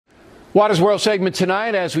Waters World segment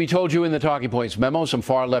tonight, as we told you in the Talking Points memo, some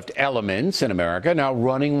far-left elements in America now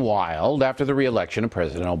running wild after the re-election of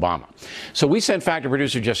President Obama. So we sent Factor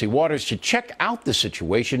producer Jesse Waters to check out the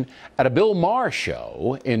situation at a Bill Maher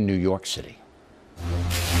show in New York City.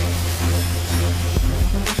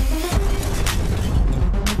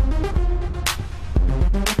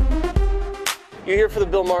 You're here for the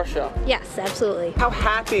Bill Maher show? Yes, absolutely. How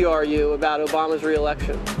happy are you about Obama's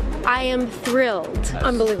re-election? I am thrilled.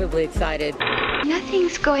 Unbelievably excited.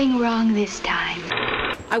 Nothing's going wrong this time.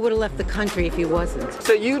 I would have left the country if he wasn't.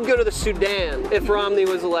 So you'd go to the Sudan if Romney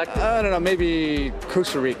was elected? I don't know, maybe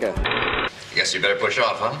Costa Rica. I guess you better push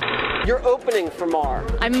off, huh? You're opening for Maher.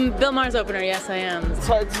 I'm Bill Maher's opener, yes I am.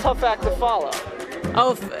 So it's a tough act to follow.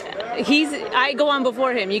 Oh, I go on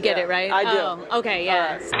before him, you get it, right? I do. Oh, okay,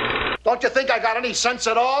 yes. Don't you think I got any sense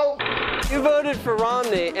at all? You voted for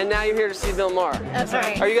Romney, and now you're here to see Bill Maher. That's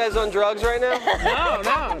right. Are you guys on drugs right now?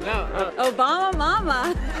 No. Obama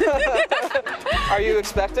mama. Are you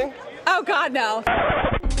expecting? Oh, God, no.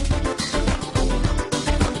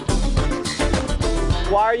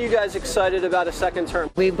 Why are you guys excited about a second term?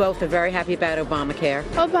 We both are very happy about Obamacare.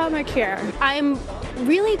 Obamacare. I'm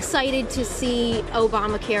really excited to see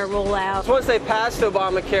Obamacare roll out. So once they passed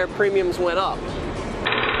Obamacare, premiums went up.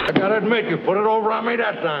 I gotta admit, you put it over on me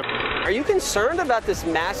that time. Are you concerned about this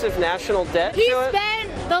massive national debt? He spent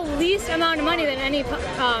the least amount of money than any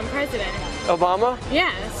president. Obama?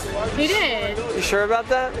 Yes, he did. You sure about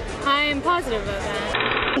that? I'm positive about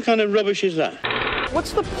that. What kind of rubbish is that?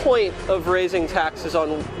 What's the point of raising taxes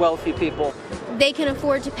on wealthy people? They can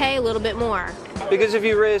afford to pay a little bit more. Because if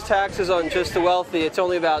you raise taxes on just the wealthy, it's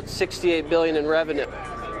only about $68 billion in revenue.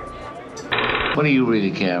 What do you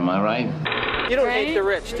really care, am I right? You don't hate the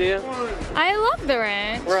rich, do you? I love the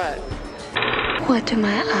rich. Right. What do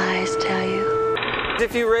my eyes tell you?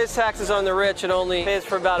 If you raise taxes on the rich, it only pays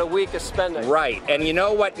for about a week of spending. Right, and you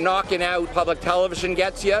know what knocking out public television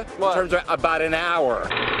gets you? What? In terms of about an hour.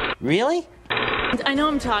 Really? I know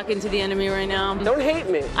I'm talking to the enemy right now. Don't hate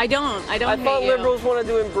me. I don't I hate thought you. liberals wanted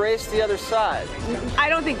to embrace the other side. I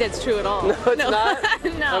don't think that's true at all. No, it's not?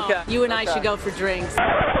 No. Okay. You and I should go for drinks.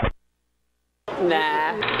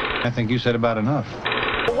 Nah. I think you said about enough.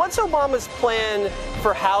 What's Obama's plan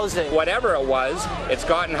for housing? Whatever it was, it's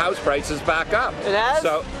gotten house prices back up. It has?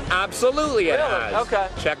 So, absolutely it Really? has. Okay.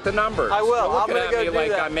 Check the numbers. I will. Don't I'm look gonna at go me do like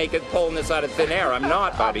that. I'm pulling this out of thin air. I'm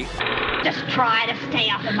not, buddy. Just try to stay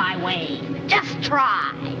out of my way. Just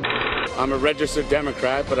try. I'm a registered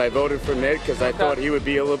Democrat, but I voted for Mitt because I thought he would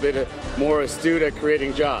be a little bit more astute at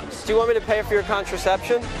creating jobs. Do you want me to pay for your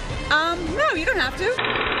contraception? No, you don't have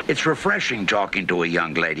to. It's refreshing talking to a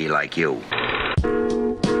young lady like you.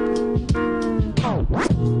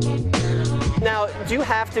 Now, do you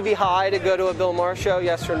have to be high to go to a Bill Maher show,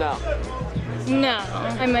 yes or no? No,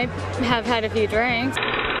 I might have had a few drinks.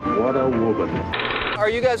 What a woman. Are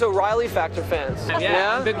you guys O'Reilly Factor fans?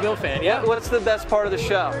 Yeah, I'm a big Bill fan, yeah. What's the best part of the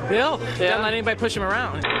show? Bill, Yeah? don't let anybody push him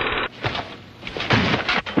around.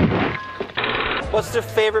 What's the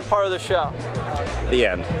favorite part of the show? The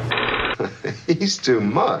end. He's too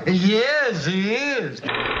much. Yes, he is.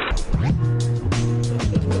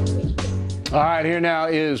 All right, here now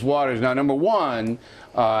is Waters. Now, number one,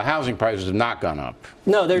 housing prices have not gone up.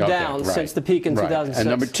 No, they're Okay, down right, since the peak in right. 2006. And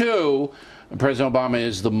number two, President Obama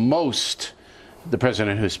is the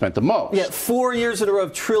president who spent the most. Yeah, 4 years in a row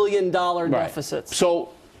of trillion-dollar Right. deficits. So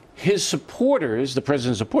his supporters, the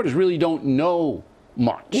president's supporters, really don't know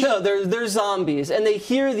much. No, they're zombies, and they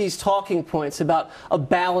hear these talking points about a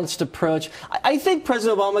balanced approach. I think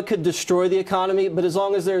President Obama could destroy the economy, but as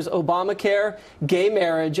long as there's Obamacare, gay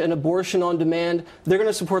marriage, and abortion on demand, they're going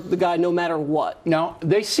to support the guy no matter what. Now,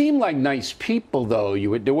 they seem like nice people, though.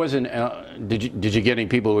 There wasn't. Did you get any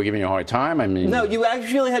people who were giving you a hard time? I mean, No, you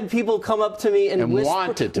actually had people come up to me and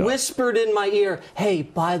wanted to. whispered in my ear, "Hey,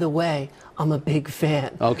 by the way, I'm a big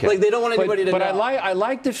fan." Okay. Like they don't want anybody to know. But I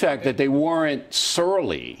like the fact that they weren't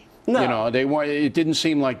surly. No. You know, they weren't. It didn't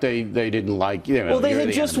seem like they didn't like. You know, Well, they you're had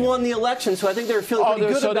the just enemy. won the election, so I think they were feeling pretty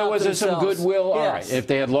good so about there was themselves. some goodwill. All Yes. right. If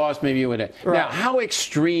they had lost, maybe you would have. Right. Now, how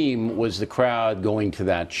extreme was the crowd going to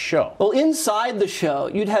that show? Well, inside the show,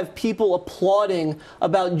 you'd have people applauding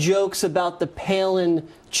about jokes about the Palin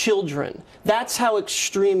children. That's how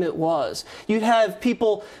extreme it was. You'd have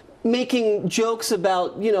people making jokes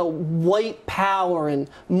about, white power and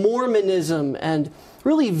Mormonism and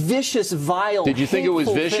really vicious, vile. Did you think it was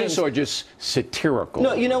vicious things. or just satirical?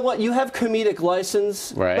 No, you know what? You have comedic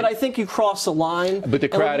license, right. But I think you cross the line. But the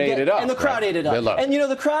crowd ate it up. And the crowd ate it up. And you know,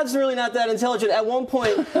 the crowd's really not that intelligent. At one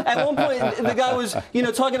point, the guy was, you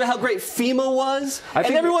know, talking about how great FEMA was, and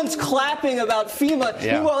everyone's clapping about FEMA.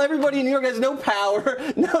 Yeah. Meanwhile, everybody in New York has no power,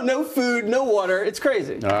 no food, no water. It's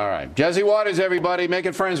crazy. All right, Jesse Waters, everybody,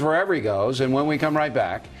 making friends wherever he goes. And when we come right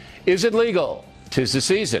back, is it legal? 'Tis the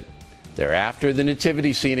season. They're after the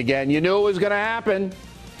nativity scene again. You knew it was going to happen.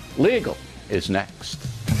 Legal is next.